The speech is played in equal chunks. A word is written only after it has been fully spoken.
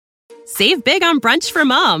Save big on brunch for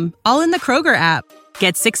mom, all in the Kroger app.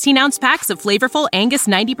 Get 16-ounce packs of flavorful Angus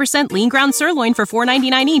 90% lean ground sirloin for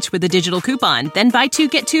 $4.99 each with a digital coupon. Then buy 2,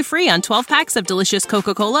 get 2 free on 12 packs of delicious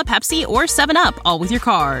Coca-Cola, Pepsi, or 7-Up, all with your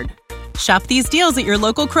card. Shop these deals at your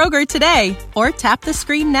local Kroger today, or tap the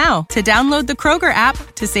screen now to download the Kroger app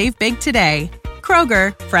to save big today.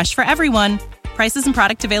 Kroger, fresh for everyone. Prices and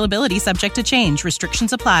product availability subject to change.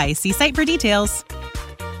 Restrictions apply. See site for details.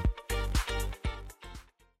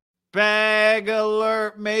 Bag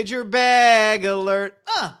alert, major bag alert.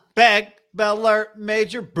 Bag alert,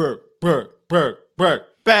 major bag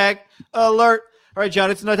alert. All right,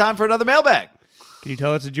 John, it's no time for another mailbag. Can you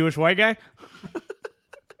tell it's a Jewish white guy?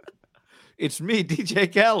 It's me, DJ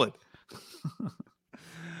Khaled.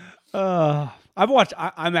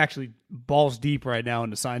 I'm actually balls deep right now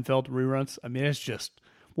into Seinfeld reruns. I mean, it's just,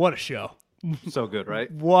 what a show. So good, right?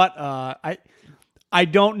 I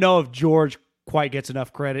don't know if George quite gets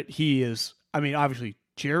enough credit. He is, I mean, obviously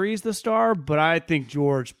Jerry's the star, but I think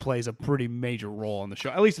George plays a pretty major role in the show,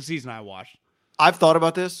 at least the season I watched. I've thought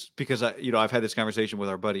about this because I've had this conversation with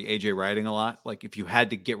our buddy AJ Writing a lot. Like, if you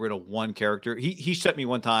had to get rid of one character, he sent me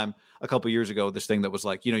one time a couple of years ago this thing that was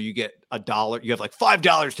like, you get $1, you have like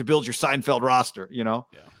 $5 to build your Seinfeld roster, Yeah.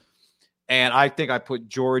 And I think I put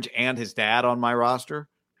George and his dad on my roster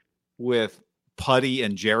with Putty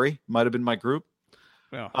and Jerry might have been my group.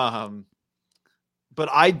 Yeah. But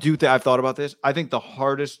I do think I've thought about this. I think the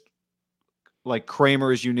hardest, like,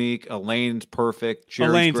 Kramer is unique. Elaine's perfect.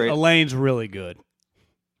 Jerry's great. Elaine's really good.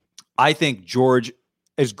 I think George,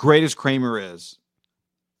 as great as Kramer is,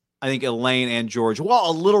 I think Elaine and George, while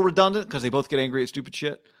a little redundant because they both get angry at stupid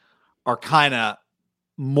shit, are kind of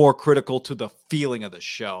more critical to the feeling of the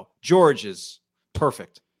show. George is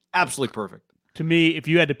perfect. Absolutely perfect. To me, if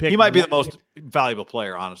you had to pick, he might be the most valuable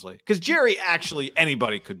player, honestly. Because Jerry, actually,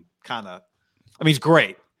 anybody could kind of, I mean, he's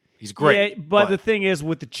great. He's great. Yeah, but the thing is,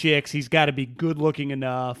 with the chicks, he's got to be good looking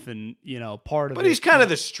enough, and part of. But he's kind of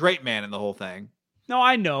the straight man in the whole thing. No,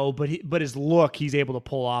 I know, but his look, he's able to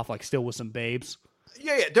pull off, like, still with some babes.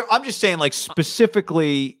 Yeah. I'm just saying, like,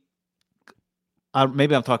 specifically.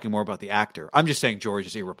 Maybe I'm talking more about the actor. I'm just saying George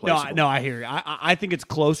is irreplaceable. No, I hear you. I think it's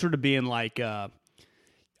closer to being like.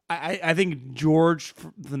 I think George,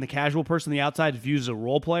 from the casual person on the outside, views as a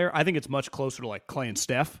role player. I think it's much closer to like Clay and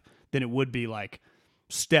Steph than it would be like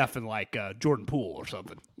Steph and like Jordan Poole or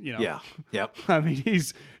something. Yeah. Yep. I mean,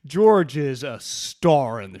 George is a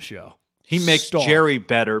star in the show. He makes Jerry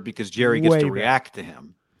better because Jerry gets to react to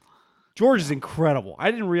him. George is incredible.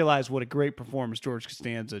 I didn't realize what a great performance George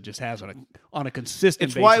Costanza just has on a consistent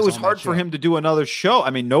basis. It's why it was hard for him to do another show. I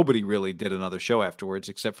mean, nobody really did another show afterwards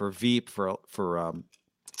except for Veep for Elaine.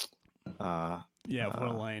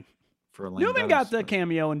 For Elaine Newman got the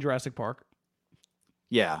cameo in Jurassic Park.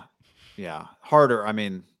 Yeah. Harder. I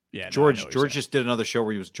mean, George just did another show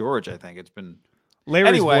where he was George. I think it's been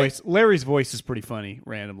Larry's voice is pretty funny.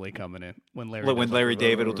 Randomly coming in when Larry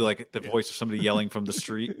David will do like the voice of somebody yelling from the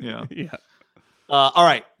street. Yeah. Yeah. All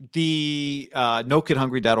right. The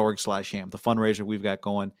nokidhungry.org/ham, the fundraiser we've got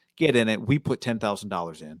going. Get in it. We put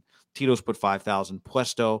 $10,000 in. Tito's put $5,000.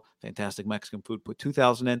 Puesto, fantastic Mexican food, put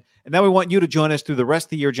 $2,000 in. And now we want you to join us through the rest of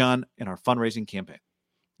the year, John, in our fundraising campaign.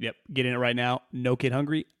 Yep. Get in it right now.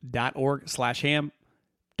 nokidhungry.org/ham.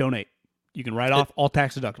 Donate. You can write off all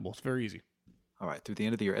tax deductible. It's very easy. All right. Through the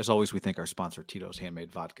end of the year, as always, we thank our sponsor, Tito's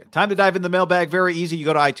Handmade Vodka. Time to dive in the mailbag. Very easy. You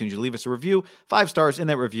go to iTunes. You leave us a review. 5 stars in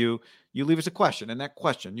that review. You leave us a question. And that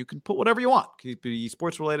question, you can put whatever you want. It could be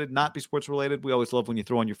sports related, not be sports related. We always love when you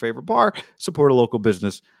throw in your favorite bar. Support a local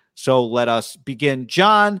business. So let us begin,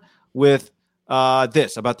 John, with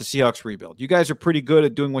this about the Seahawks rebuild. You guys are pretty good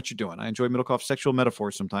at doing what you're doing. I enjoy Middlecoff's sexual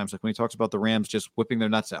metaphors sometimes, like when he talks about the Rams just whipping their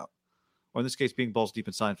nuts out, or in this case, being balls deep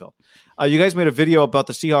in Seinfeld. You guys made a video about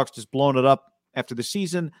the Seahawks just blowing it up after the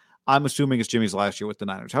season. I'm assuming it's Jimmy's last year with the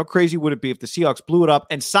Niners. How crazy would it be if the Seahawks blew it up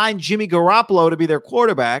and signed Jimmy Garoppolo to be their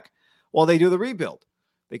quarterback while they do the rebuild?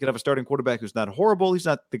 They could have a starting quarterback who's not horrible. He's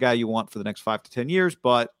not the guy you want for the next 5 to 10 years,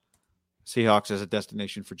 but Seahawks as a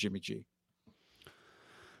destination for Jimmy G.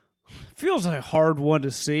 Feels like a hard one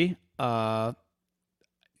to see. Part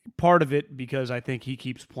of it because I think he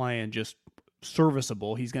keeps playing just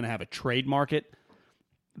serviceable. He's going to have a trade market.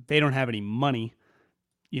 They don't have any money,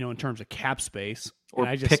 in terms of cap space. Or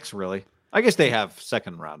picks, really. I guess they have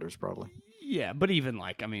second rounders, probably. Yeah, but even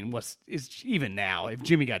even now, if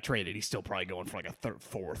Jimmy got traded, he's still probably going for like a third,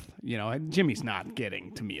 fourth. Jimmy's not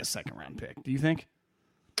getting, to me, a second round pick. Do you think?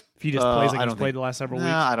 If he just plays like he's played the last several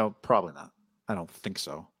weeks? Probably not. I don't think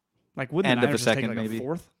so. Like, wouldn't the Niners just take like maybe a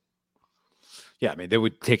fourth? Yeah, I mean, they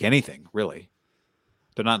would take anything, really.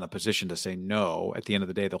 They're not in a position to say no. At the end of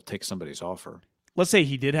the day, they'll take somebody's offer. let's say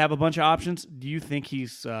he did have a bunch of options. Do you think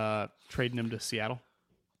he's trading him to Seattle?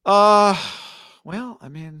 Well, I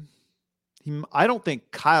mean, I don't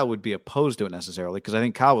think Kyle would be opposed to it necessarily because I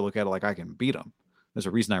think Kyle would look at it like I can beat him. There's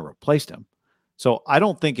a reason I replaced him. So I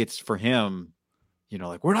don't think it's for him,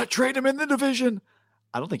 like we're not trading him in the division.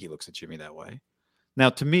 I don't think he looks at Jimmy that way. Now,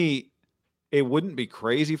 to me, it wouldn't be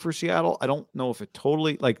crazy for Seattle. I don't know if it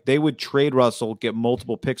totally they would trade Russell, get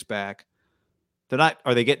multiple picks back.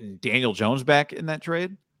 Are they getting Daniel Jones back in that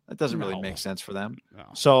trade? That doesn't really make sense for them. No.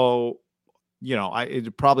 So,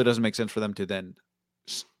 it probably doesn't make sense for them to then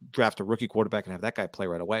draft a rookie quarterback and have that guy play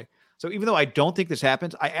right away. So even though I don't think this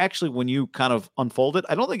happens, I actually, when you kind of unfold it,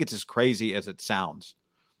 I don't think it's as crazy as it sounds.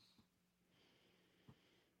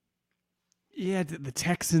 Yeah, the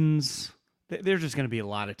Texans, there's just going to be a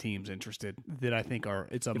lot of teams interested that I think are.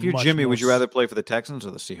 If you're Jimmy, would you rather play for the Texans or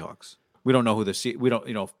the Seahawks? We don't know who we don't,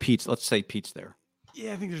 if Pete's, let's say Pete's there.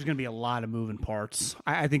 Yeah, I think there's going to be a lot of moving parts.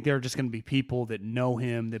 I think there are just going to be people that know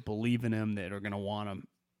him, that believe in him, that are going to want him.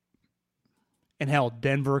 And hell,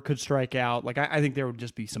 Denver could strike out. I think there would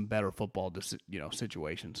just be some better football,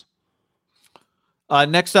 situations.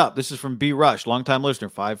 Next up, this is from B. Rush, longtime listener,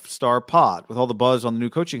 5-star pod. With all the buzz on the new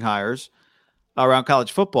coaching hires around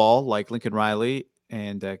college football, like Lincoln Riley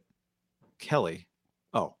and Kelly.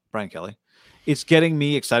 Oh, Brian Kelly. It's getting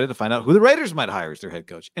me excited to find out who the Raiders might hire as their head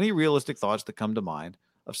coach. Any realistic thoughts that come to mind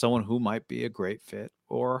of someone who might be a great fit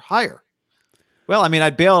or hire? Well, I mean,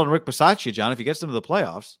 I'd bail on Rick Bisaccia, John, if he gets them to the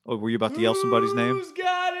playoffs. Oh, were you about to yell somebody's name? Who's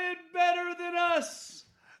got it better than us?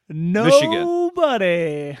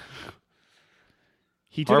 Nobody.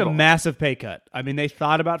 He took a massive pay cut. I mean, they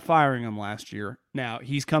thought about firing him last year. Now,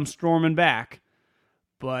 he's come storming back.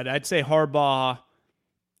 But I'd say Harbaugh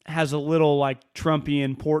has a little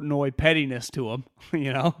Trumpian Portnoy pettiness to him,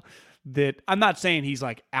 that I'm not saying he's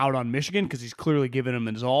out on Michigan because he's clearly given him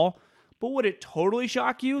his all. But would it totally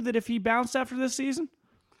shock you that if he bounced after this season?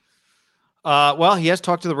 Well, he has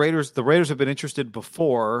talked to the Raiders. The Raiders have been interested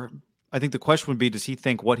before. I think the question would be, does he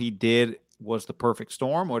think what he did was the perfect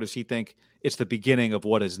storm, or does he think it's the beginning of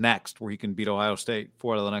what is next, where he can beat Ohio State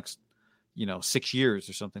 4 out of the next, 6 years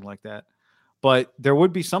or something like that? But there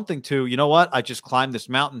would be something to, what? I just climbed this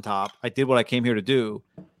mountaintop. I did what I came here to do.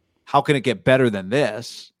 How can it get better than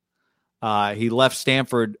this? He left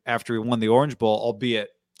Stanford after he won the Orange Bowl,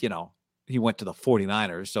 albeit, he went to the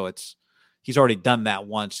 49ers. So he's already done that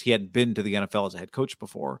once. He hadn't been to the NFL as a head coach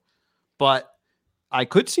before. But I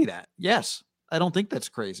could see that. Yes. I don't think that's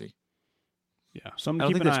crazy. Yeah. I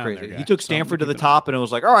don't think that's crazy. He took Stanford to the top and it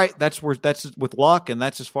was all right, that's with luck and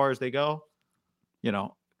that's as far as they go. I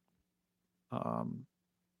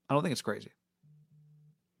don't think it's crazy.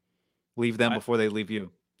 Leave them before they leave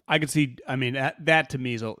you. I could see, I mean, that to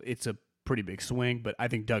me it's a pretty big swing, but I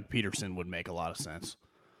think Doug Peterson would make a lot of sense.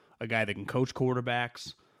 A guy that can coach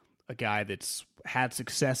quarterbacks, a guy that's had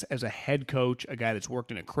success as a head coach, a guy that's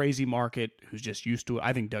worked in a crazy market, who's just used to it.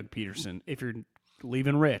 I think Doug Peterson, if you're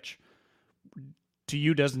leaving Rich, to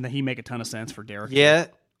you, doesn't he make a ton of sense for Derek? Yeah,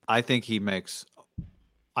 I think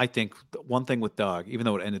one thing with Doug, even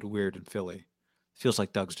though it ended weird in Philly, feels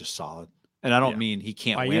like Doug's just solid. And I don't mean he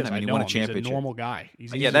can't win. I mean, he won a championship. He's a normal guy.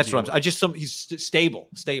 That's what I'm saying. He's stable.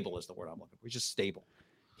 Stable is the word I'm looking for. He's just stable.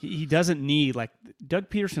 He doesn't need, Doug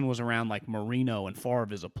Peterson was around Marino and Favre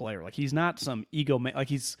as a player. He's not some ego man.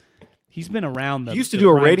 He's been around He used to do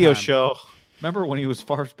a radio show. Remember when he was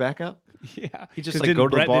Favre's backup? Yeah. He just go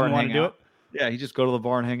to the bar and hang out. It? Yeah, he just go to the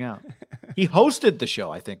bar and hang out. He hosted the show,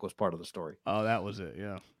 I think, was part of the story. Oh, that was it,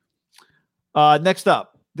 yeah. Next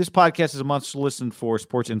up, this podcast is a must listen for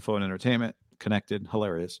sports info and entertainment. Connected,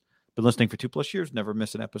 hilarious. Been listening for 2+ years, never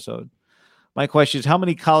miss an episode. My question is, how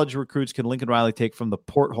many college recruits can Lincoln Riley take from the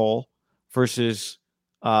porthole versus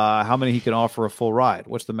how many he can offer a full ride?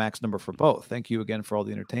 What's the max number for both? Thank you again for all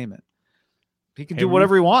the entertainment. He can do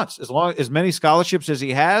whatever he wants. As many scholarships as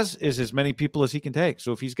he has is as many people as he can take.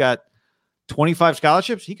 So if he's got 25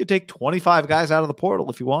 scholarships, he could take 25 guys out of the portal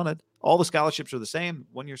if he wanted. All the scholarships are the same,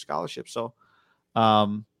 1-year scholarships. So,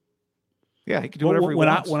 yeah, he can do whatever he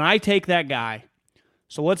wants. When I take that guy,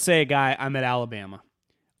 so let's say a guy, I'm at Alabama.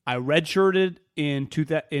 I redshirted in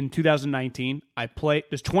 2019. I played.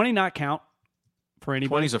 Does 20 not count for anybody?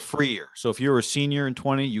 20 is a free year. So if you were a senior in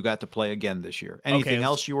 20, you got to play again this year. Anything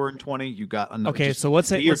else you were in 20, you got another. Okay, so let's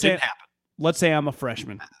say I'm a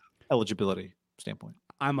freshman. Eligibility standpoint.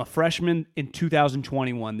 I'm a freshman in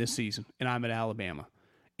 2021 this season, and I'm at Alabama.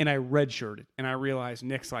 And I redshirted, and I realized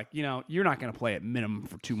Nick's you're not going to play at minimum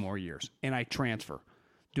for 2 more years, and I transfer.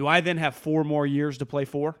 Do I then have 4 more years to play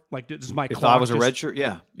for? Does my clock? If I was a redshirt,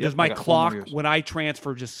 yeah. Does my clock when I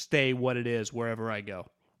transfer just stay what it is wherever I go?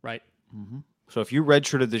 Right. Mm-hmm. So if you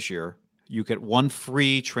redshirted this year, you get one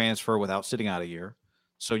free transfer without sitting out a year.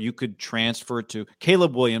 So you could transfer to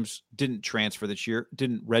Caleb Williams didn't transfer this year,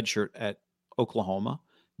 didn't redshirt at Oklahoma,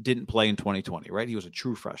 didn't play in 2020, right? He was a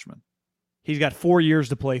true freshman. He's got 4 years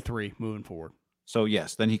to play 3 moving forward. So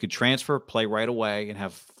yes, then he could transfer, play right away, and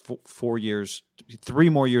have 4 years, 3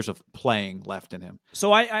 more years of playing left in him.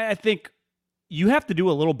 So I think you have to do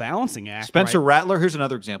a little balancing act. Spencer right? Rattler, here's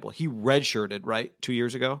another example. He redshirted, right, 2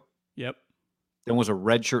 years ago. Yep. Then was a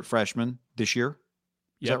redshirt freshman this year.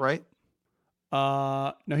 Is that right?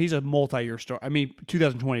 No, he's a multi-year star. I mean,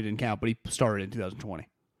 2020 didn't count, but he started in 2020.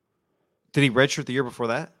 Did he redshirt the year before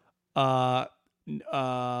that? I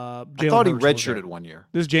thought he redshirted 1 year.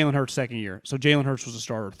 This is Jalen Hurts' second year. So Jalen Hurts was a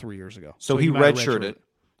starter 3 years ago. So he redshirted.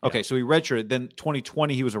 Yeah. Okay, so he redshirted. Then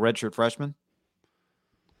 2020, he was a redshirt freshman.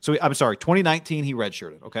 So I'm sorry, 2019, he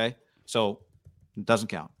redshirted. Okay, so it doesn't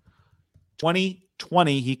count.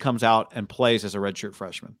 2020, he comes out and plays as a redshirt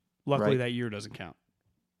freshman. Luckily, right? that year doesn't count.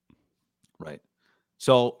 Right.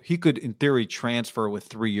 So he could, in theory, transfer with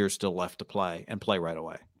 3 years still left to play and play right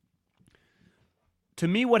away. To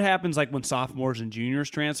me, what happens like when sophomores and juniors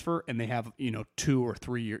transfer and they have 2 or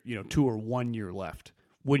 3 year 2 or 1 year left?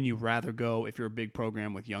 Wouldn't you rather go if you're a big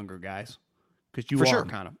program with younger guys? Because you are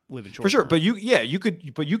kind of living short. For sure, term. but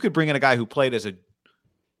you could bring in a guy who played as a.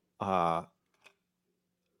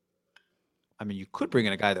 You could bring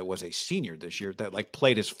in a guy that was a senior this year that like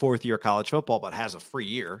played his 4th year of college football but has a free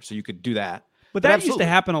year, so you could do that. But that used to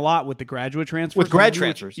happen a lot with the graduate transfers. With grad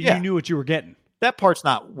transfers, you knew what you were getting. That part's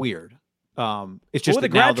not weird. It's just with the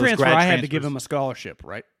grad transfer, I had to give them a scholarship,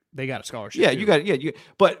 right? They got a scholarship. Yeah, too. you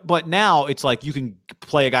got but now it's like you can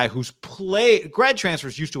play a guy who's played. Grad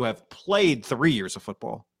transfers used to have played 3 years of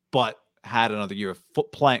football, but had another year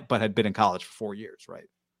of playing, but had been in college for 4 years, right?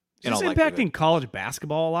 Is this impacting college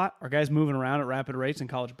basketball a lot? Are guys moving around at rapid rates in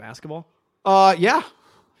college basketball? Yeah.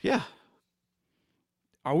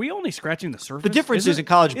 Are we only scratching the surface? The difference is in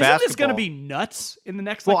college basketball. Isn't this going to be nuts in the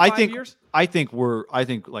next 5 years? I think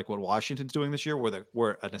like what Washington's doing this year,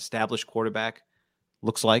 where an established quarterback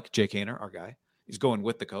looks like Jake Haener, our guy, he's going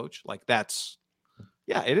with the coach. Like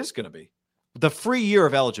it is going to be. The free year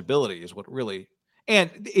of eligibility is what really,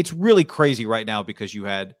 and it's really crazy right now because you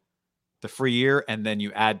had the free year and then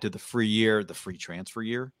you add to the free year the free transfer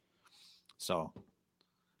year. So,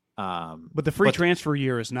 but the free transfer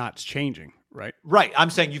year is not changing, right? Right.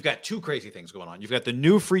 I'm saying you've got 2 crazy things going on. You've got the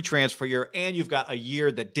new free transfer year, and you've got a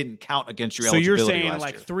year that didn't count against your eligibility. So you're saying last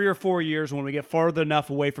like year. 3 or 4 years when we get farther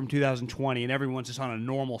enough away from 2020 and everyone's just on a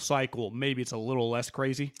normal cycle, maybe it's a little less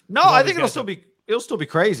crazy? No, I think it'll still be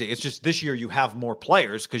crazy. It's just this year you have more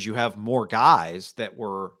players because you have more guys that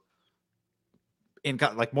were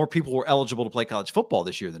more people were eligible to play college football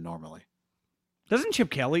this year than normally. Didn't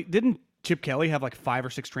Chip Kelly have like 5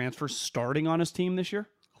 or 6 transfers starting on his team this year?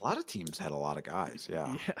 A lot of teams had a lot of guys,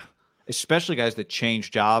 yeah. Especially guys that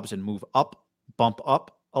change jobs and bump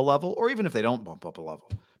up a level, or even if they don't bump up a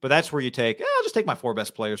level. But that's where you I'll just take my 4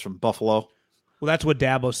 best players from Buffalo. Well, that's what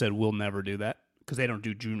Dabo said. We'll never do that because they don't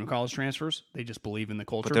do junior college transfers. They just believe in the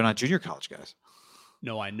culture. But they're not junior college guys.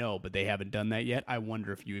 No, I know, but they haven't done that yet. I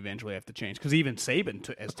wonder if you eventually have to change because even Saban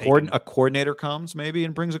has taken a coordinator comes maybe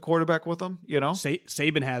and brings a quarterback with them.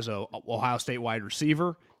 Saban has a Ohio State wide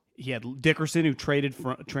receiver. He had Dickerson who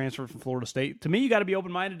transferred from Florida State. To me, you got to be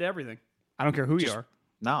open minded to everything. I don't care who you are.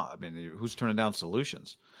 No, who's turning down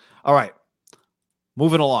solutions? All right,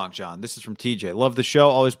 moving along, John. This is from TJ. Love the show.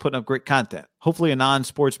 Always putting up great content. Hopefully, a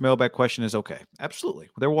non-sports mailbag question is okay. Absolutely,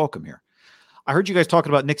 they're welcome here. I heard you guys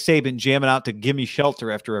talking about Nick Saban jamming out to Gimme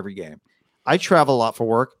Shelter after every game. I travel a lot for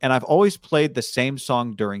work, and I've always played the same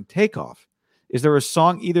song during takeoff. Is there a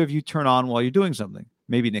song either of you turn on while you're doing something?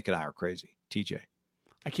 Maybe Nick and I are crazy. TJ.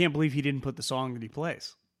 I can't believe he didn't put the song that he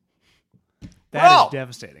plays. That is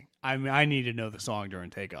devastating. I mean, I need to know the song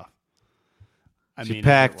during takeoff. She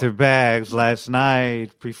packed her bags last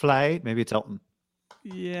night, pre-flight. Maybe it's Elton.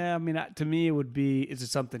 Yeah, I mean, to me, it would be, is it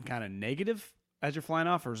something kind of negative as you're flying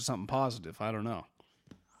off, or is it something positive? I don't know.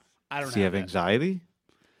 Does he have anxiety?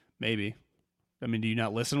 Maybe. I mean, do you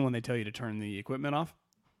not listen when they tell you to turn the equipment off?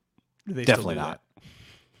 Do they Definitely still do not.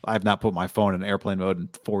 I have not put my phone in airplane mode in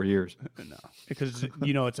 4 years. No, because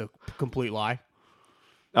it's a complete lie.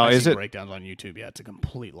 Oh, is it? Breakdowns on YouTube. Yeah, it's a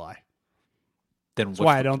complete lie. Then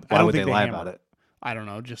why would they lie about it? I don't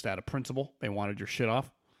know. Just out of principle, they wanted your shit off,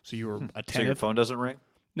 so you were attentive. So your phone doesn't ring?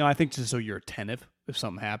 No, I think just so you're attentive. If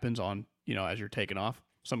something happens on, as you're taking off,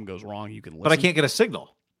 something goes wrong, you can listen. But I can't get a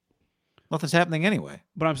signal. Nothing's happening anyway.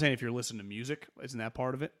 But I'm saying if you're listening to music, isn't that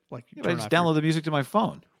part of it? Like, I just download the music to my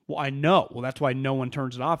phone. Well, I know. Well, that's why no one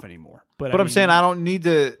turns it off anymore. But I'm saying I don't need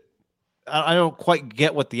to. I don't quite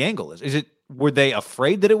get what the angle is. Is it were they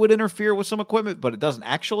afraid that it would interfere with some equipment, but it doesn't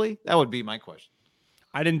actually? That would be my question.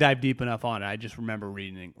 I didn't dive deep enough on it. I just remember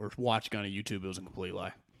reading or watching on a YouTube. It was a complete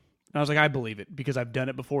lie. And I was like, I believe it because I've done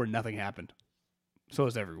it before and nothing happened. So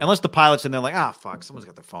is everyone. Unless the pilot's in there like, fuck, someone's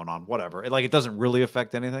got their phone on, whatever. It doesn't really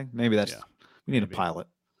affect anything. Maybe we need a pilot.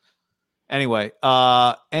 Anyway,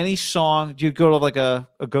 any song, do you go to like a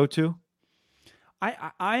go-to?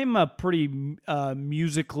 I'm a pretty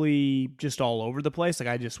musically just all over the place. Like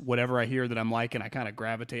I just, whatever I hear that I'm liking, I kind of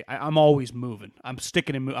gravitate. I'm always moving. I'm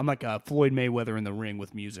sticking and I'm like a Floyd Mayweather in the ring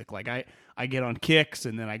with music. Like I get on kicks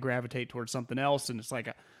and then I gravitate towards something else. And it's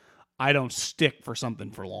like, I don't stick for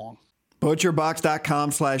something for long.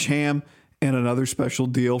 ButcherBox.com/ham and another special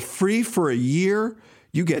deal. Free for a year.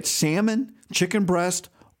 You get salmon, chicken breast,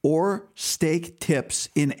 or steak tips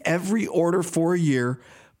in every order for a year,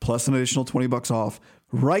 plus an additional $20 off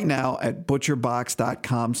right now at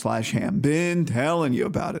butcherbox.com/ham. Been telling you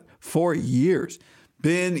about it for years.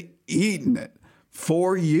 Been eating it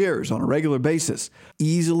for years on a regular basis.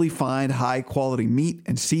 Easily find high quality meat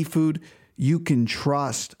and seafood you can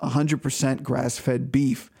trust. 100% grass-fed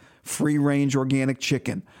beef, free-range organic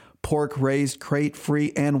chicken, pork raised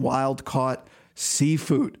crate-free and wild-caught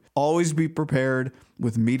seafood. Always be prepared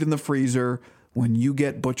with meat in the freezer when you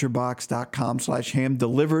get butcherbox.com/ham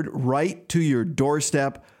delivered right to your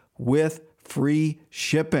doorstep with free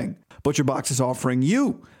shipping. ButcherBox is offering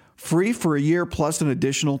you free for a year plus an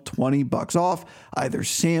additional $20 off either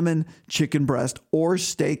salmon, chicken breast, or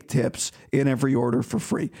steak tips in every order for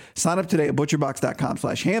free. Sign up today at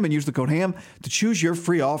butcherbox.com/ham and use the code HAM to choose your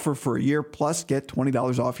free offer for a year plus get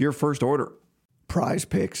 $20 off your first order. Prize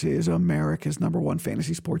Picks is America's #1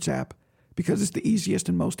 fantasy sports app because it's the easiest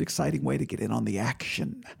and most exciting way to get in on the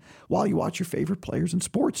action. While you watch your favorite players in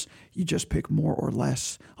sports, you just pick more or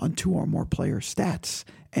less on 2 or more player stats,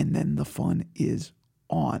 and then the fun is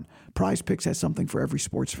on. Prize Picks has something for every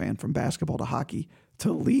sports fan, from basketball to hockey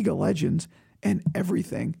to League of Legends and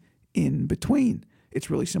everything in between. It's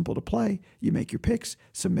really simple to play. You make your picks,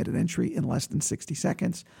 submit an entry in less than 60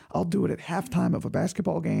 seconds. I'll do it at halftime of a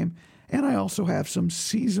basketball game, and I also have some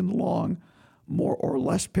season-long more or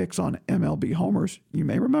less picks on MLB homers. You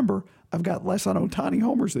may remember I've got less on Ohtani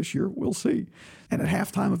homers this year. We'll see. And at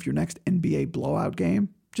halftime of your next NBA blowout game,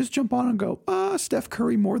 just jump on and go, Steph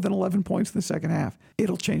Curry more than 11 points in the second half.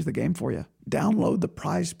 It'll change the game for you. Download the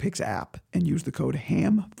Prize Picks app and use the code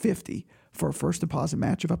HAM50 for a first deposit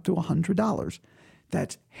match of up to $100.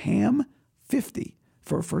 That's HAM50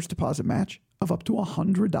 for a first deposit match of up to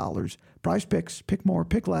 $100. Prize Picks, pick more,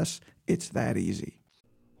 pick less. It's that easy.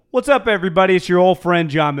 What's up, everybody? It's your old friend,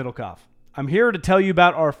 John Middlecoff. I'm here to tell you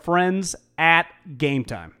about our friends at Game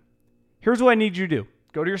Time. Here's what I need you to do.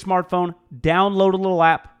 Go to your smartphone, download a little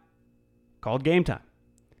app called Game Time.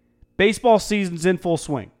 Baseball season's in full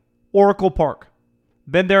swing. Oracle Park.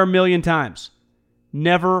 Been there a million times.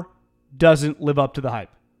 Never doesn't live up to the hype.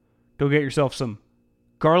 Go get yourself some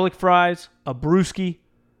garlic fries, a brewski,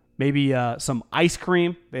 maybe some ice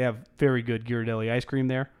cream. They have very good Ghirardelli ice cream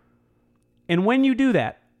there. And when you do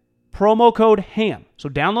that, promo code HAM. So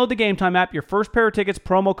download the Game Time app. Your first pair of tickets,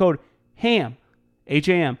 promo code HAM,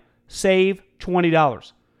 H-A-M, save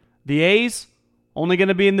 $20. The A's, only going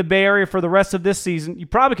to be in the Bay Area for the rest of this season. You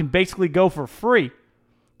probably can basically go for free.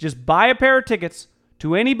 Just buy a pair of tickets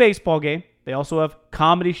to any baseball game. They also have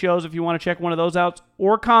comedy shows if you want to check one of those out,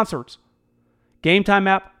 or concerts. Game Time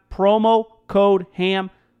app, promo code HAM,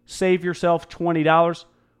 save yourself $20.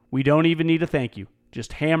 We don't even need a thank you.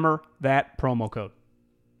 Just hammer that promo code.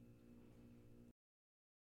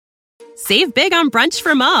 Save big on brunch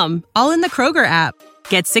for mom, all in the Kroger app.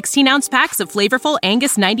 Get 16-ounce packs of flavorful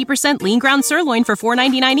Angus 90% lean ground sirloin for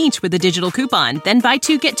 $4.99 each with a digital coupon. Then buy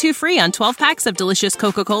 2, get 2 free on 12 packs of delicious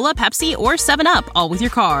Coca-Cola, Pepsi, or 7-Up, all with your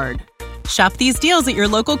card. Shop these deals at your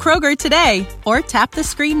local Kroger today, or tap the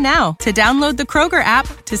screen now to download the Kroger app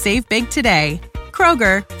to save big today.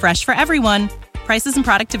 Kroger, fresh for everyone. Prices and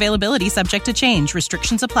product availability subject to change.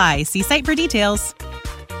 Restrictions apply. See site for details.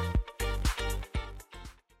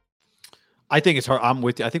 I think it's hard. I'm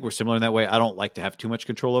with you. I think we're similar in that way. I don't like to have too much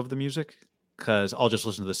control over the music because I'll just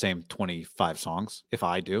listen to the same 25 songs if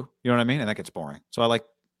I do. You know what I mean? And that gets boring. So I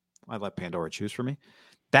let Pandora choose for me.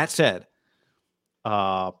 That said,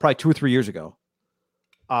 probably 2 or 3 years ago,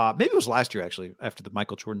 maybe it was last year actually, after the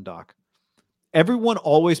Michael Jordan doc, everyone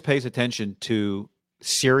always pays attention to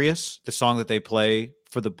Sirius, the song that they play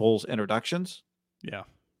for the Bulls introductions. Yeah.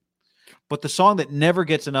 But the song that never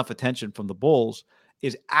gets enough attention from the Bulls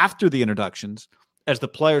is after the introductions, as the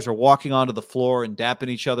players are walking onto the floor and dapping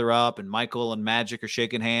each other up, and Michael and Magic are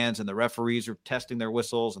shaking hands, and the referees are testing their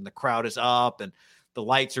whistles, and the crowd is up, and the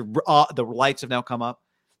lights have now come up.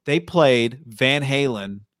 They played Van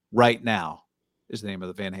Halen Right Now is the name of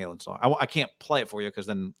the Van Halen song. I can't play it for you because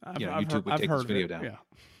then YouTube would take this video down. Yeah.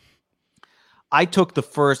 I took the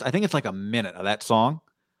first, I think it's like a minute of that song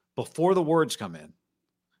before the words come in.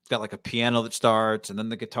 It's got like a piano that starts and then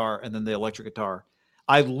the guitar and then the electric guitar.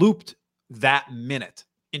 I looped that minute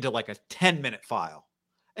into like a 10-minute file.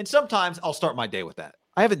 And sometimes I'll start my day with that.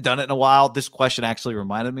 I haven't done it in a while. This question actually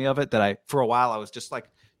reminded me of it, that for a while I was just like,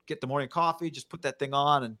 get the morning coffee, just put that thing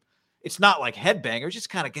on. And it's not like headbanger, just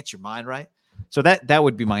kind of gets your mind right. So that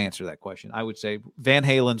would be my answer to that question. I would say Van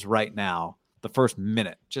Halen's Right Now, the first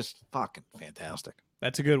minute, just fucking fantastic.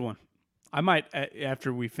 That's a good one. I might,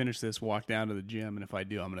 after we finish this, walk down to the gym, and if I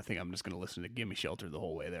do, I'm just going to listen to Gimme Shelter the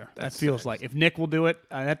whole way there. That feels like, if Nick will do it,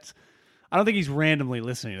 I don't think he's randomly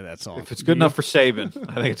listening to that song. If it's good enough for Saban,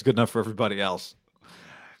 I think it's good enough for everybody else.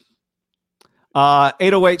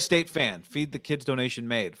 808 State fan, feed the kids donation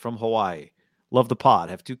made from Hawaii. Love the pod.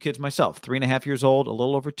 Have 2 kids myself, 3.5 years old, a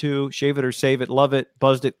little over 2. Shave it or save it. Love it.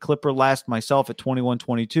 Buzzed it. Clipper last myself at 21,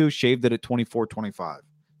 22. Shaved it at 24, 25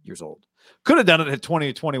 years old. Could have done it at 20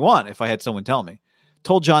 or 21 if I had someone tell me.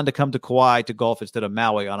 Told John to come to Kauai to golf instead of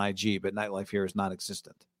Maui on IG, but nightlife here is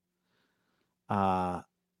non-existent.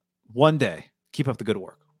 One day, keep up the good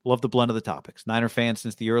work. Love the blend of the topics. Niner fan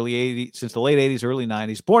since the late 80s, early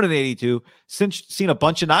 90s. Born in 82. Since seen a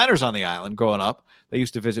bunch of Niners on the island growing up. They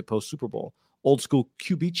used to visit post Super Bowl. Old school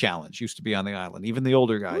QB challenge used to be on the island. Even the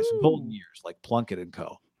older guys, golden years like Plunkett and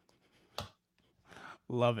co.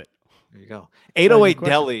 Love it. There you go. 808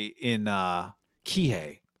 Deli in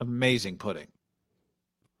Kihei. Amazing pudding.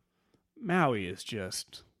 Maui's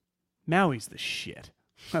the shit.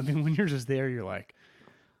 I mean, when you're just there, you're like,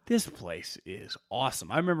 this place is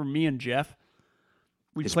awesome. I remember me and Jeff,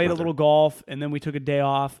 we played a little golf, and then we took a day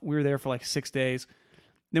off. We were there for like 6 days.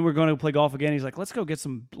 Then we were going to play golf again. He's like, let's go get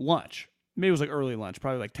some lunch. Maybe it was like early lunch,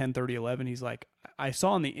 probably like 10:30, 11. He's like, I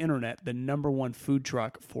saw on the internet the #1 food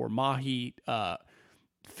truck for mahi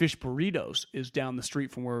fish burritos is down the street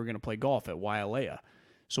from where we're going to play golf at Wailea.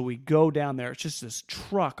 So we go down there. It's just this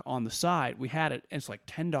truck on the side. We had it, and it's like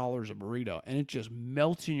 $10 a burrito, and it just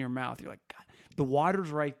melts in your mouth. You're like, God, the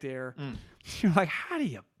water's right there. You're like, how do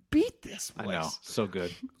you beat this place? I know, so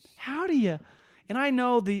good. How do you? And I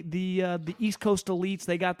know the East Coast elites,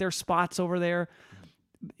 they got their spots over there.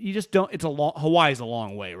 You just don't. Hawaii's a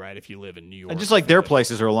long way, right? If you live in New York, and just like their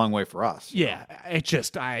places are a long way for us. Yeah,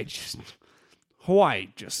 Hawaii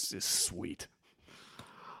just is sweet.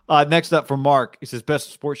 Next up from Mark, he says,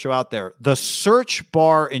 best sports show out there. The Search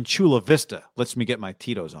Bar in Chula Vista lets me get my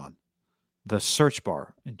Tito's on. The Search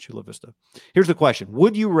Bar in Chula Vista. Here's the question.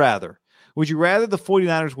 Would you rather the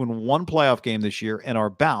 49ers win one playoff game this year and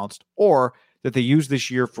are bounced, or that they use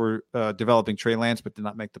this year for developing Trey Lance but did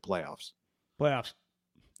not make the playoffs? Playoffs.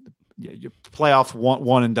 Yeah, you playoffs,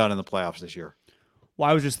 one and done in the playoffs this year. Well,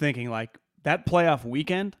 I was just thinking, like, that playoff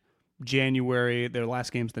weekend, January, their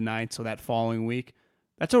last game's the 9th, so that following week,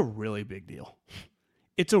 that's a really big deal.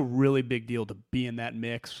 It's a really big deal to be in that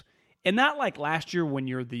mix. And not like last year when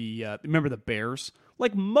you're remember the Bears?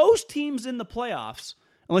 Like most teams in the playoffs,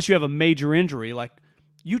 unless you have a major injury, like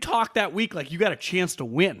you talk that week like you got a chance to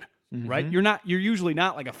win, right? You're usually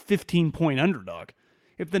not like a 15-point underdog.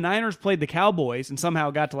 If the Niners played the Cowboys and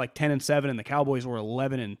somehow got to like 10-7 and the Cowboys were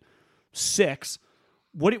 11-6,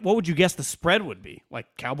 what would you guess the spread would be? Like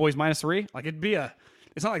Cowboys -3? Like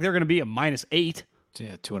it's not like they're going to be a -8.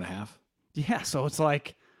 Yeah, 2.5. Yeah, so it's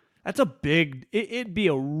like that's it'd be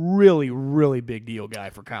a really, really big deal,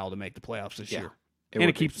 guy, for Kyle to make the playoffs this year.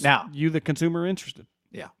 It keeps you, the consumer, interested.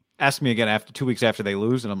 Yeah. Ask me again after 2 weeks after they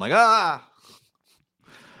lose, and I'm like,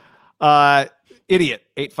 Idiot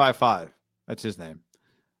 855. That's his name.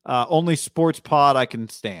 Only sports pod I can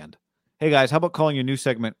stand. Hey guys, how about calling your new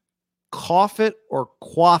segment Cough It or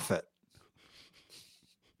Quaff It?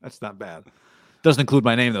 That's not bad. Doesn't include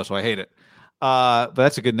my name though, so I hate it. But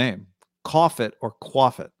that's a good name. Cough It or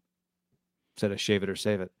Quaff It. Instead of Shave It or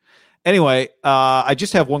Save It. Anyway, I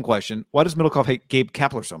just have one question. Why does Middlecoff hate Gabe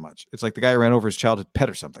Kapler so much? It's like the guy who ran over his childhood pet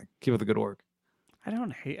or something. Keep up the good work. I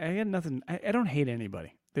don't hate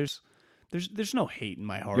anybody. There's no hate in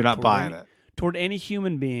my heart. You're not buying it. Toward any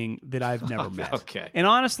human being that I've never met. Okay. And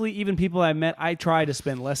honestly, even people I've met, I try to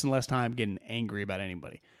spend less and less time getting angry about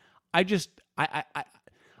anybody. I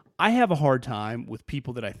have a hard time with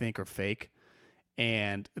people that I think are fake.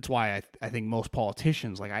 And it's why I think most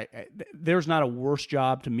politicians, like there's not a worse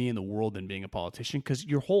job to me in the world than being a politician, because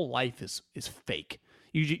your whole life is fake.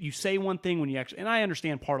 You say one thing when you actually, and I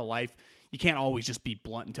understand part of life, you can't always just be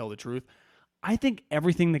blunt and tell the truth. I think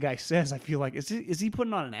everything the guy says, I feel like, is he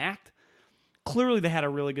putting on an act? Clearly, they had a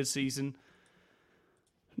really good season.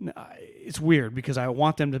 It's weird because I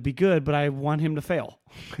want them to be good, but I want him to fail,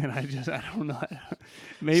 and I don't know.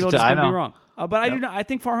 Maybe I'll just be wrong. But I do not. I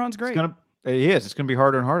think Farhan's great. He is. It's going to be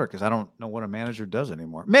harder and harder because I don't know what a manager does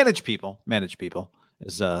anymore. Manage people,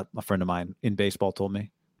 as a friend of mine in baseball told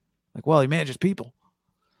me. Like, well, he manages people.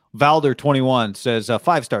 Valder21 says,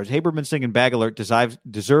 5 stars. Haberman singing Bag Alert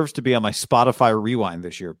deserves to be on my Spotify rewind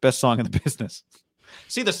this year. Best song in the business.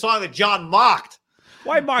 See the song that John mocked.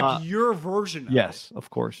 Why mock your version of Yes, of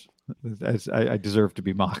course. I deserve to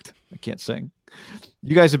be mocked. I can't sing.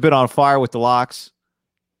 You guys have been on fire with the locks.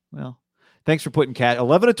 Well, thanks for putting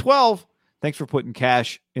 11 to 12. Thanks for putting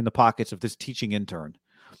cash in the pockets of this teaching intern.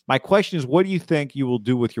 My question is, what do you think you will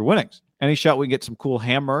do with your winnings? Any shot we can get some cool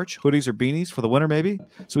ham merch, hoodies or beanies for the winter maybe,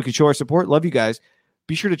 so we can show our support? Love you guys.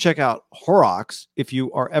 Be sure to check out Horrocks if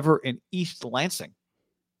you are ever in East Lansing.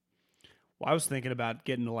 Well, I was thinking about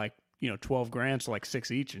getting to 12 grand, so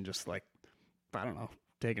 6 each, and just I don't know,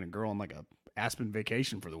 taking a girl on a Aspen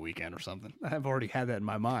vacation for the weekend or something. I've already had that in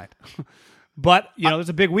my mind. But, it's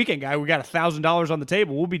a big weekend, guy. We got $1,000 on the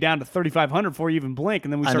table. We'll be down to $3,500 before you even blink,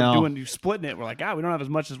 and then we start splitting it. We're like, we don't have as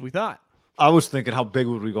much as we thought. I was thinking, how big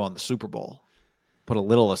would we go on the Super Bowl? Put a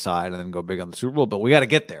little aside and then go big on the Super Bowl, but we got to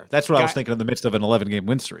get there. That's what I was thinking in the midst of an 11-game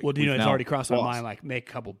win streak. Well, it's already crossed my mind, make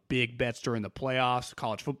a couple big bets during the playoffs,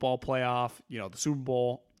 college football playoff, the Super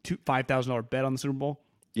Bowl, $5,000 bet on the Super Bowl.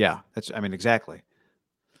 Yeah, exactly.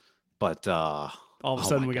 But all of a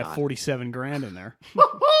sudden we got 47 grand in there.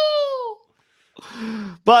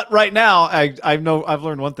 But right now, I've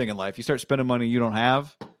learned one thing in life: you start spending money you don't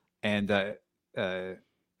have, and the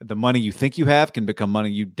money you think you have can become money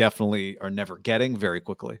you definitely are never getting very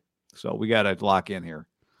quickly. So we got to lock in here.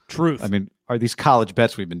 Truth. I mean, are these college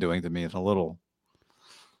bets we've been doing to me is a little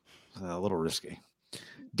risky.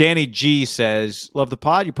 Danny G says, "Love the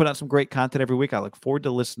pod. You put out some great content every week. I look forward to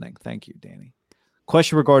listening." Thank you, Danny.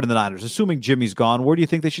 Question regarding the Niners. Assuming Jimmy's gone, where do you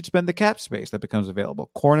think they should spend the cap space that becomes available?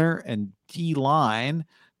 Corner and D-line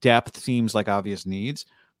depth seems like obvious needs.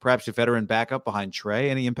 Perhaps a veteran backup behind Trey.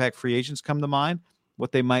 Any impact free agents come to mind?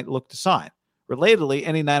 What they might look to sign. Relatedly,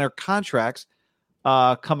 any Niner contracts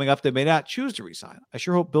coming up they may not choose to resign. I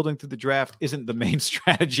sure hope building through the draft isn't the main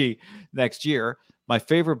strategy next year. My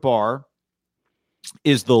favorite bar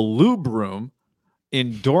is the Lube Room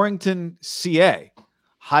in Dorrington, CA.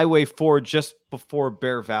 Highway 4 just before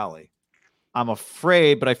Bear Valley. I'm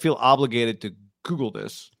afraid, but I feel obligated to Google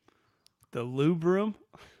this. The Lube Room?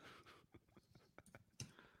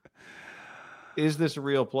 Is this a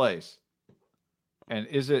real place? And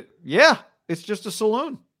is it? Yeah, it's just a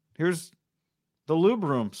saloon. Here's the Lube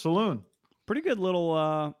Room Saloon. Pretty good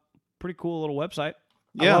little, pretty cool little website.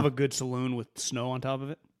 Yeah. I love a good saloon with snow on top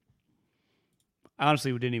of it.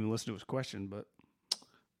 Honestly, we didn't even listen to his question, but.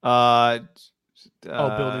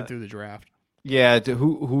 Building through the draft. Yeah,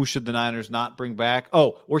 who should the Niners not bring back?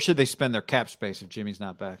 Oh, or should they spend their cap space if Jimmy's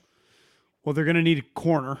not back? Well, they're going to need a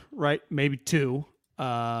corner, right? Maybe 2,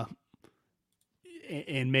 and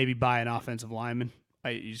maybe buy an offensive lineman.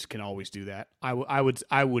 You just can always do that.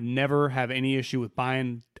 I would never have any issue with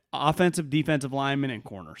buying offensive, defensive linemen, and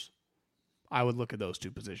corners. I would look at those 2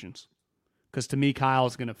 positions because to me,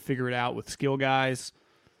 Kyle's going to figure it out with skill guys.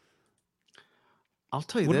 I'll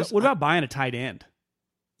tell you this. What about buying a tight end?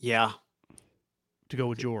 Yeah. To go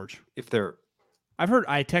with George.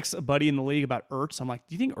 I text a buddy in the league about Ertz. I'm like,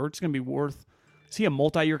 do you think Ertz is going to be worth, is he a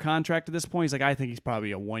multi-year contract at this point? He's like, I think he's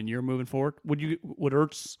probably a 1 year moving forward. Would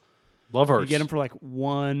Ertz? Love Ertz. You get him for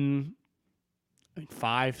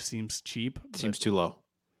 5 seems cheap. Seems too low.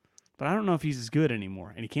 But I don't know if he's as good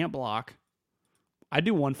anymore. And he can't block. I'd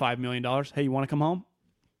do $1.5 million. Hey, you want to come home?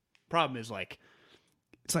 Problem is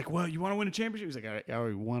it's like, well, you want to win a championship? He's like, I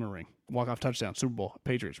already won a ring. Walk-off touchdown, Super Bowl,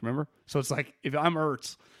 Patriots, remember? So it's like, if I'm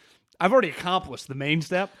Ertz, I've already accomplished the main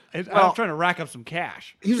step. I'm trying to rack up some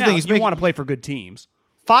cash. Here's the thing. You want to play for good teams.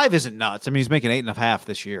 5 isn't nuts. I mean, he's making 8.5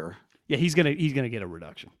 this year. Yeah, he's gonna get a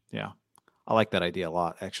reduction. Yeah. I like that idea a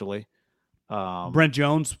lot, actually. Brent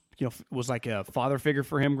Jones, was like a father figure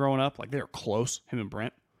for him growing up. They were close, him and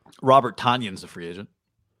Brent. Robert Tonyan's a free agent.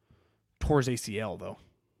 Tore his ACL, though.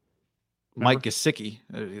 Remember? Mike Gesicki,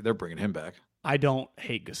 they're bringing him back. I don't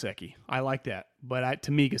hate Gesicki. I like that. But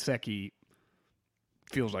to me, Gesicki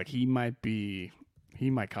feels like he might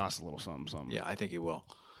cost a little something. Yeah, I think he will.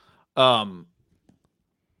 Was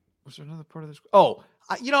there another part of this? Oh,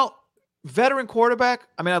 veteran quarterback.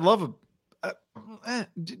 I mean, I'd love I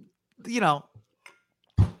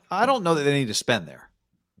don't know that they need to spend there.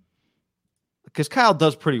 Because Kyle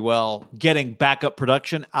does pretty well getting backup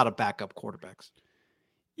production out of backup quarterbacks.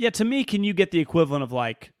 Yeah, to me, can you get the equivalent of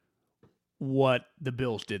what the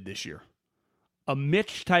Bills did this year? A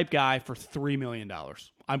Mitch type guy for $3 million.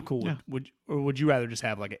 I'm cool. Would you rather just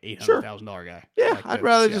have like an $800,000 guy? Yeah, like I'd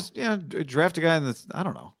rather just draft a guy that's, I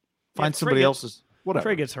don't know, find somebody else's whatever.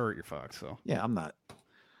 Trey gets hurt, you're fucked. So yeah, I'm not.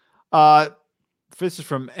 This is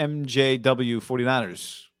from MJW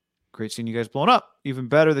 49ers. Great seeing you guys blown up. Even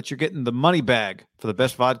better that you're getting the money bag for the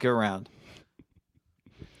best vodka around.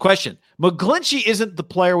 Question: McGlinchey isn't the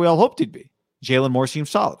player we all hoped he'd be. Jalen Moore seems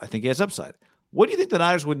solid. I think he has upside. What do you think the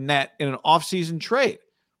Niners would net in an offseason trade?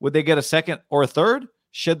 Would they get a second or a third,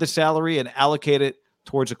 shed the salary, and allocate it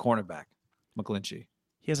towards a cornerback? McGlinchey.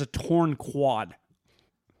 He has a torn quad.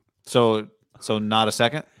 So not a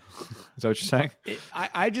second? Is that what you're saying?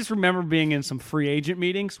 I just remember being in some free agent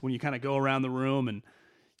meetings when you kind of go around the room and,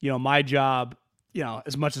 my job,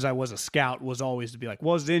 as much as I was a scout, was always to be like,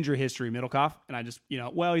 what was the injury history, Middlecoff? And I just,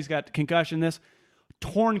 he's got concussion, this.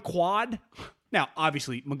 Torn quad. Now,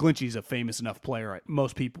 obviously, McGlinchey's a famous enough player.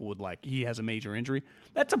 Most people would he has a major injury.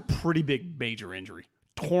 That's a pretty big major injury.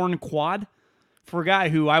 Torn quad for a guy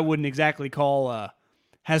who I wouldn't exactly call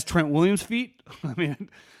has Trent Williams feet. I mean,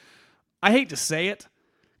 I hate to say it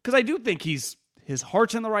because I do think his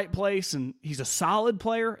heart's in the right place and he's a solid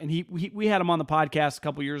player. And we had him on the podcast a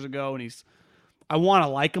couple years ago, and I want to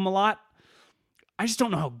like him a lot. I just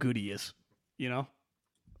don't know how good he is.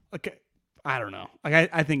 Okay. I don't know.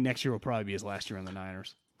 I think next year will probably be his last year on the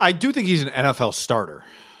Niners. I do think he's an NFL starter.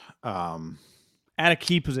 At a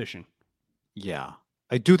key position. Yeah.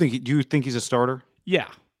 I do think. Do you think he's a starter? Yeah.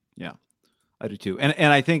 Yeah. I do too.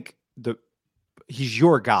 And I think he's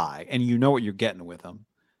your guy and you know what you're getting with him.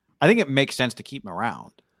 I think it makes sense to keep him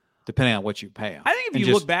around depending on what you pay him. I think if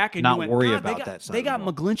you look back and not you went, worry about that side they got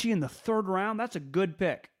McGlinchey in the 3rd round. That's a good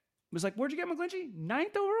pick. It was like, where'd you get McGlinchey?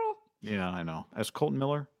 9th overall? Yeah, I know. As Colton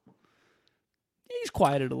Miller. He's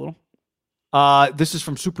quieted a little. This is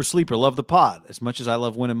from Super Sleeper. Love the pod. As much as I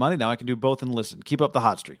love winning money, now I can do both and listen. Keep up the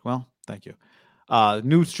hot streak. Well, thank you.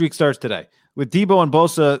 New streak starts today. With Debo and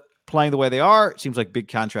Bosa playing the way they are, it seems like big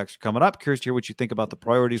contracts are coming up. Curious to hear what you think about the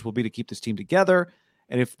priorities will be to keep this team together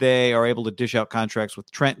and if they are able to dish out contracts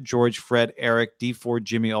with Trent, George, Fred, Eric, D Ford,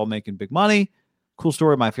 Jimmy, all making big money. Cool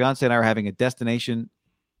story. My fiance and I are having a destination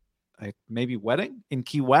maybe wedding in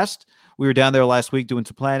Key West. We were down there last week doing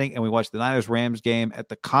some planning, and we watched the Niners-Rams game at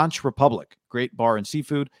the Conch Republic. Great bar and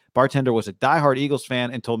seafood. Bartender was a diehard Eagles fan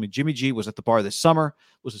and told me Jimmy G was at the bar this summer,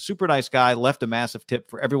 was a super nice guy, left a massive tip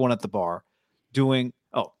for everyone at the bar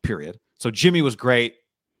period. So Jimmy was great,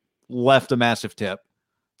 left a massive tip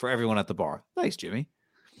for everyone at the bar. Nice, Jimmy.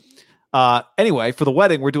 Anyway, for the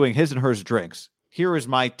wedding, we're doing his and hers drinks. Here is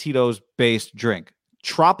my Tito's-based drink.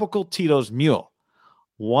 Tropical Tito's Mule.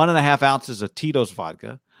 1.5 ounces of Tito's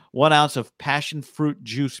vodka, 1 ounce of passion fruit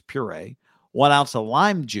juice puree, 1 ounce of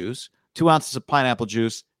lime juice, 2 ounces of pineapple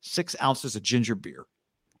juice, 6 ounces of ginger beer.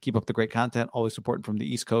 Keep up the great content. Always supporting from the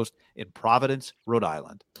East Coast in Providence, Rhode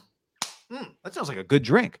Island. That sounds like a good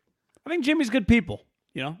drink. I think Jimmy's good people.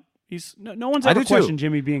 He's no one's ever questioned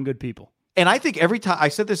Jimmy being good people. And I think every time, I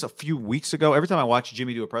said this a few weeks ago, every time I watch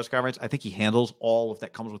Jimmy do a press conference, I think he handles all of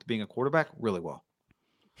that comes with being a quarterback really well.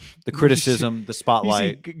 The criticism, the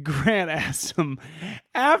spotlight. Grant asked him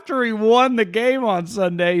after he won the game on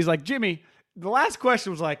Sunday. He's like, Jimmy, the last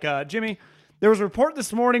question was like, Jimmy, there was a report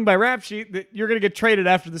this morning by Rap Sheet that you're going to get traded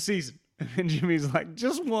after the season. And Jimmy's like,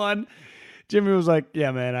 just one. Jimmy was like,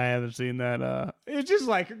 yeah, man, I haven't seen that. It's just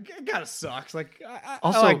like, it kind of sucks. Like,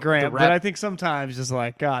 I like Grant, but I think sometimes just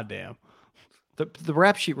like, goddamn. The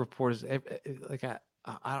Rap Sheet report is like,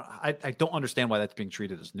 I don't understand why that's being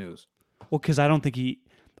treated as news. Well, because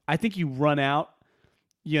I think you run out,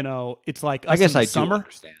 it's like us I guess in the I summer. do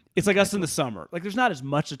understand. It's like us in the summer. Like there's not as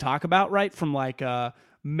much to talk about, right? From like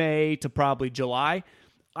May to probably July.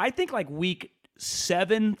 I think like week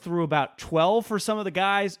 7 through about 12 for some of the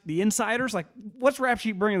guys, the insiders, like what's Rap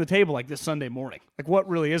Sheet bringing to the table like this Sunday morning? Like what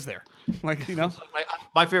really is there? Like,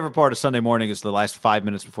 My favorite part of Sunday morning is the last 5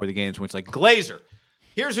 minutes before the games when it's like, Glazer,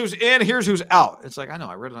 here's who's in, here's who's out. It's like, I know,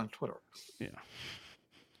 I read it on Twitter. Yeah.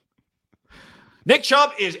 Nick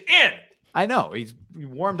Chubb is in. I know. He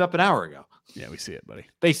warmed up an hour ago. Yeah, we see it, buddy.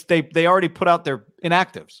 They already put out their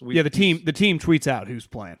inactives. The team tweets out who's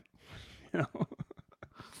playing.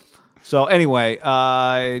 So anyway,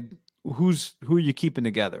 who are you keeping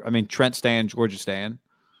together? I mean, Trent's staying, George is staying.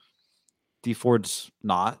 D Ford's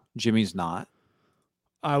not. Jimmy's not.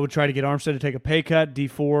 I would try to get Armstead to take a pay cut. D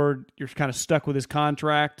Ford, you're kind of stuck with his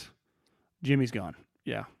contract. Jimmy's gone.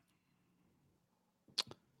 Yeah.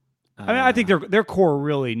 I mean, I think their core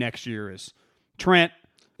really next year is Trent.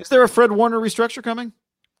 Is there a Fred Warner restructure coming?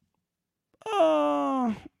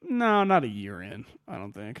 No, not a year in. I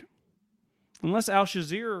don't think. Unless Al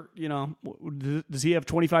Shazier, does he have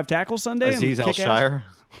 25 tackles Sunday? Aziz Al-Shire.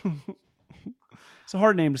 It's a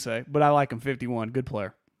hard name to say, but I like him. 51, good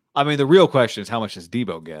player. I mean, the real question is how much does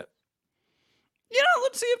Debo get?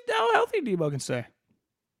 Let's see how healthy Debo can stay.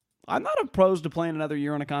 I'm not opposed to playing another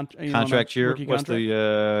year on a contract year. What's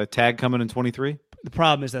the tag coming in 23? The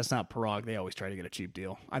problem is that's not Parag. They always try to get a cheap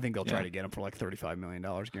deal. I think they'll try to get him for like $35 million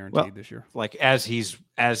guaranteed this year. Like as he's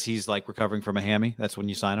like recovering from a hammy, that's when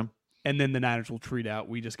you sign him. And then the Niners will treat out.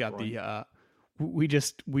 We just got we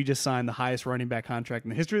just signed the highest running back contract in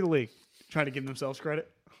the history of the league. Trying to give themselves credit.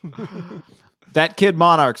 That kid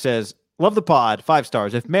Monarch says, "Love the pod, 5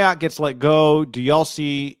 stars. If Mayock gets let go, who do y'all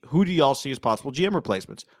see as possible GM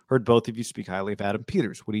replacements? Heard both of you speak highly of Adam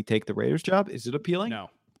Peters. Would he take the Raiders job? Is it appealing?" No.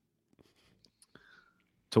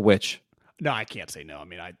 To which? No, I can't say no. I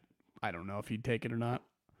mean, I don't know if he'd take it or not.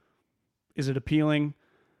 Is it appealing?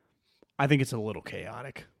 I think it's a little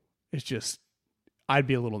chaotic. It's just, I'd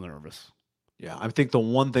be a little nervous. Yeah, I think the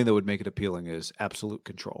one thing that would make it appealing is absolute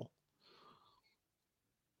control.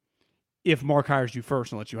 If Mark hires you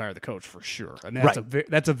first and lets you hire the coach, for sure, and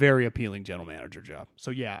that's a very appealing general manager job.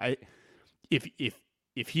 So yeah,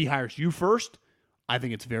 if he hires you first, I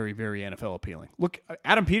think it's very, very NFL appealing. Look,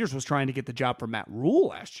 Adam Peters was trying to get the job for Matt Rule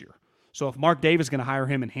last year. So if Mark Davis is going to hire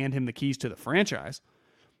him and hand him the keys to the franchise,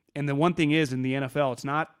 and the one thing is in the NFL, it's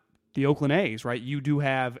not the Oakland A's, right? You do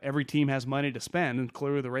have, every team has money to spend, and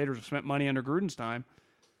clearly the Raiders have spent money under Gruden's time.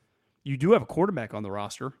 You do have a quarterback on the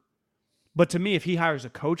roster. But to me, if he hires a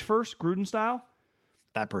coach first, Gruden style,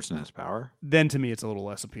 that person has power. Then to me, it's a little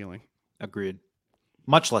less appealing. Agreed.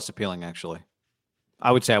 Much less appealing, actually.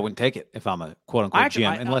 I would say I wouldn't take it if I'm a quote-unquote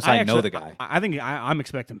GM, unless I know the guy. I think I'm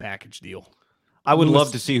expecting package deal. I would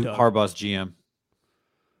love to see Harbaugh's GM.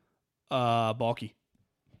 Balky.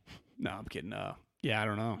 No, I'm kidding. Yeah, I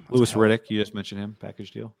don't know. Louis Riddick, you just mentioned him,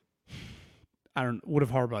 package deal. What if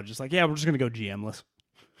Harbaugh just like, yeah, we're just going to go GM-less?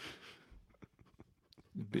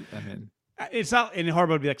 I mean, it's not, and Harbaugh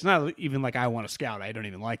would be like, it's not even like I want to scout. I don't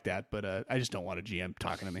even like that, but I just don't want a GM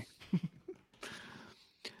talking to me.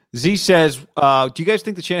 Z says, do you guys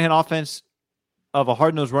think the Shanahan offense of a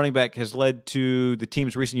hard-nosed running back has led to the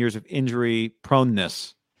team's recent years of injury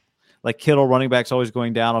proneness? Like Kittle, running backs always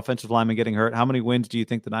going down, offensive linemen getting hurt. How many wins do you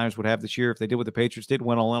think the Niners would have this year if they did what the Patriots did,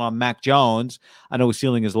 went all in on Mac Jones? I know his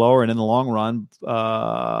ceiling is lower and in the long run,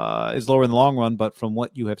 but from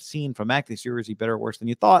what you have seen from Mac this year, is he better or worse than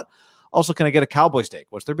you thought? Also, can I get a Cowboy steak?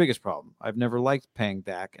 What's their biggest problem? I've never liked paying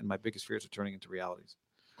Dak, and my biggest fears are turning into realities.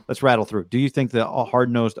 Let's rattle through. Do you think the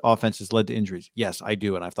hard-nosed offense has led to injuries? Yes, I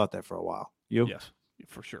do, and I've thought that for a while. You? Yes,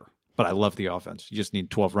 for sure. But I love the offense. You just need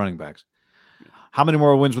 12 running backs. How many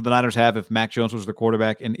more wins would the Niners have if Mac Jones was their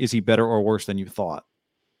quarterback, and is he better or worse than you thought?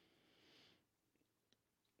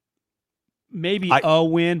 Maybe a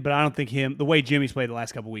win, but I don't think the way Jimmy's played the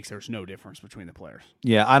last couple of weeks, there's no difference between the players.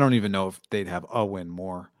 Yeah, I don't even know if they'd have a win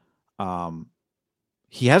more.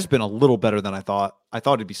 He has been a little better than I thought. I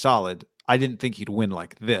thought he'd be solid. I didn't think he'd win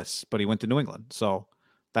like this, but he went to New England, so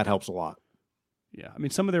that helps a lot. Yeah, I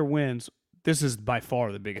mean, some of their wins, this is by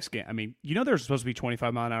far the biggest game. I mean, there's supposed to be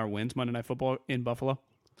 25-mile-an-hour winds Monday Night Football in Buffalo?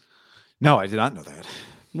 No, I did not know that.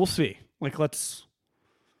 We'll see.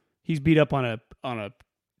 He's beat up on a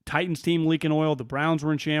Titans team leaking oil. The Browns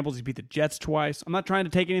were in shambles. He beat the Jets twice. I'm not trying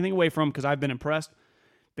to take anything away from him because I've been impressed.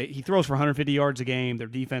 He throws for 150 yards a game, their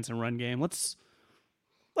defense and run game. Let's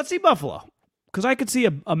see Buffalo, because I could see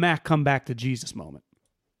a Mac come back to Jesus moment.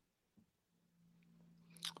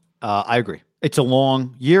 I agree. It's a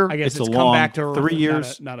long year. I guess it's a long back to earth, 3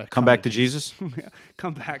 years. Not a come back to Jesus.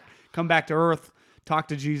 Come back to earth. Talk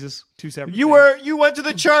to Jesus. 2 separate. You went to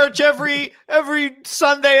the church every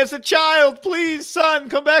Sunday as a child. Please, son,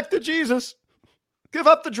 come back to Jesus. Give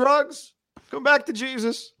up the drugs. Come back to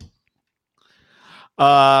Jesus.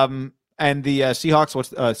 And the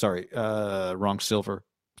Seahawks. Wrong silver.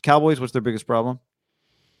 Cowboys. What's their biggest problem?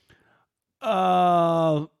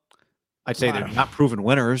 I'd say they're not proven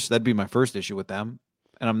winners. That'd be my first issue with them.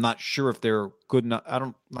 And I'm not sure if they're good enough.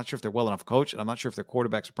 I'm not sure if they're well enough coached. And I'm not sure if their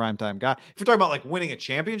quarterback's a primetime guy. If you're talking about like winning a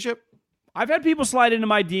championship. I've had people slide into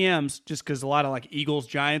my DMs just because a lot of like Eagles,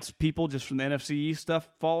 Giants people just from the NFC East stuff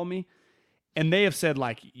follow me. And they have said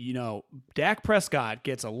Dak Prescott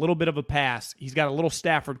gets a little bit of a pass. He's got a little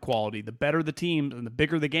Stafford quality. The better the team and the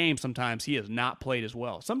bigger the game, sometimes he has not played as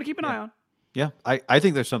well. Something to keep an eye on. Yeah, I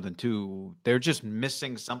think there's something too. They're just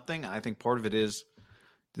missing something. I think part of it is,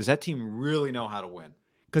 does that team really know how to win?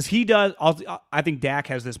 Because he does. I think Dak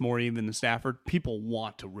has this more even than Stafford. People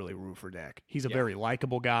want to really root for Dak. He's a very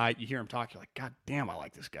likable guy. You hear him talk, you're like, God damn, I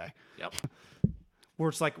like this guy. Yep. Where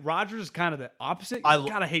it's like Rodgers is kind of the opposite. You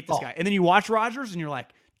gotta hate this guy. And then you watch Rodgers and you're like,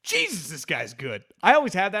 Jesus, this guy's good. I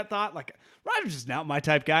always had that thought. Like, Rodgers is not my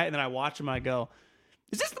type guy. And then I watch him and I go,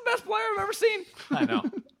 Is this the best player I've ever seen? I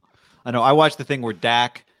know. I watched the thing where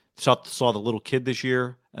Dak saw the little kid this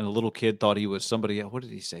year, and the little kid thought he was somebody. What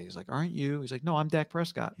did he say? He's like, "Aren't you?" He's like, "No, I'm Dak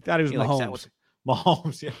Prescott." He thought he was Mahomes.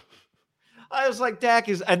 Mahomes, yeah. I was like, Dak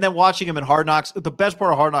is, and then watching him in Hard Knocks. The best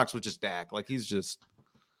part of Hard Knocks was just Dak. Like, he's just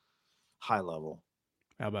high level.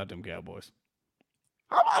 How about them Cowboys?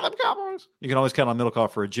 You can always count on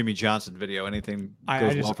Middlecoff for a Jimmy Johnson video. Anything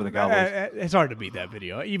goes well for the Cowboys. It's hard to beat that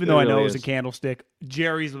video, even though I know really it was a is. candlestick.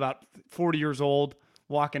 Jerry's about 40 years old,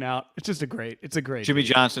 walking out. It's a great Jimmy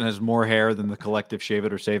video. Johnson has more hair than the collective Shave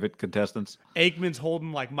It or Save It contestants. Aikman's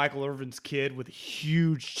holding like Michael Irvin's kid with a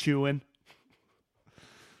huge chewing.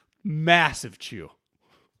 Massive chew.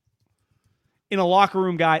 In a locker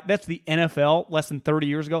room, guy, that's the NFL less than 30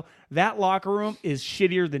 years ago. That locker room is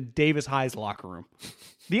shittier than Davis High's locker room.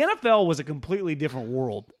 The NFL was a completely different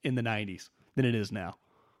world in the 90s than it is now.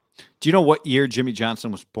 Do you know what year Jimmy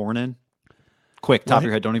Johnson was born in? Quick, top of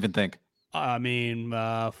your head, don't even think.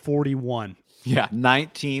 41. Yeah,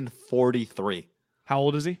 1943. How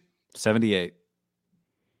old is he? 78.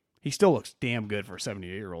 He still looks damn good for a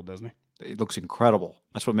 78-year-old, doesn't he? It looks incredible.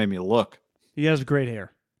 That's what made me look. He has great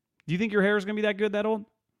hair. Do you think your hair is going to be that good that old?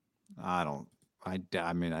 I don't.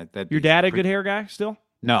 Your dad a good hair guy still?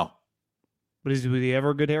 No. But was he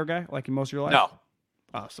ever a good hair guy like in most of your life? No.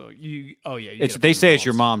 Oh, so you. Oh yeah. They say it's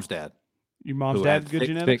your mom's dad. Your mom's dad good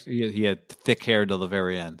genetics. He had thick hair till the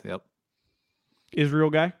very end. Yep.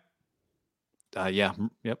 Israel guy. Yeah.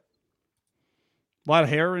 Yep. A lot of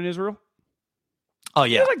hair in Israel. Oh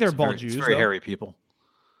yeah. I feel like they're bald Jews. It's very though. hairy people.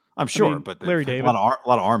 I'm sure, but Larry David. A lot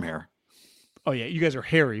of arm hair. Oh yeah, you guys are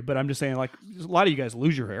hairy, but I'm just saying, like a lot of you guys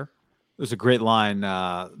lose your hair. There's a great line.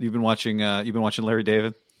 You've been watching Larry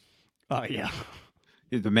David. Oh yeah.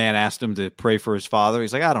 The man asked him to pray for his father.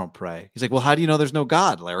 He's like, I don't pray. He's like, well, how do you know there's no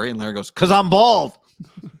God, Larry? And Larry goes, because I'm bald.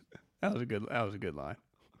 That was a good line.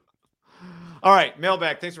 All right,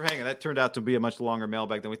 mailbag. Thanks for hanging. That turned out to be a much longer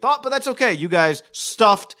mailbag than we thought, but that's okay. You guys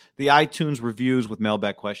stuffed the iTunes reviews with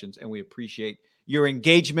mailbag questions, and we appreciate your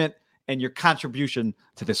engagement and your contribution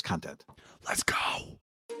to this content. Let's go.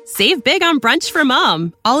 Save big on brunch for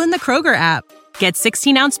mom, all in the Kroger app. Get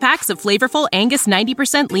 16-ounce packs of flavorful Angus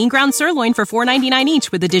 90% lean ground sirloin for $4.99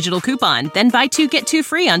 each with a digital coupon. Then buy 2, get 2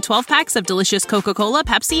 free on 12 packs of delicious Coca-Cola,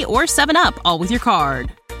 Pepsi, or 7-Up, all with your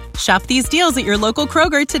card. Shop these deals at your local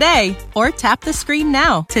Kroger today, or tap the screen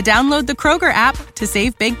now to download the Kroger app to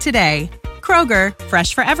save big today. Kroger,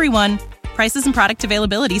 fresh for everyone. Prices and product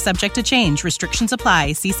availability subject to change. Restrictions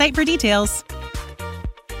apply. See site for details.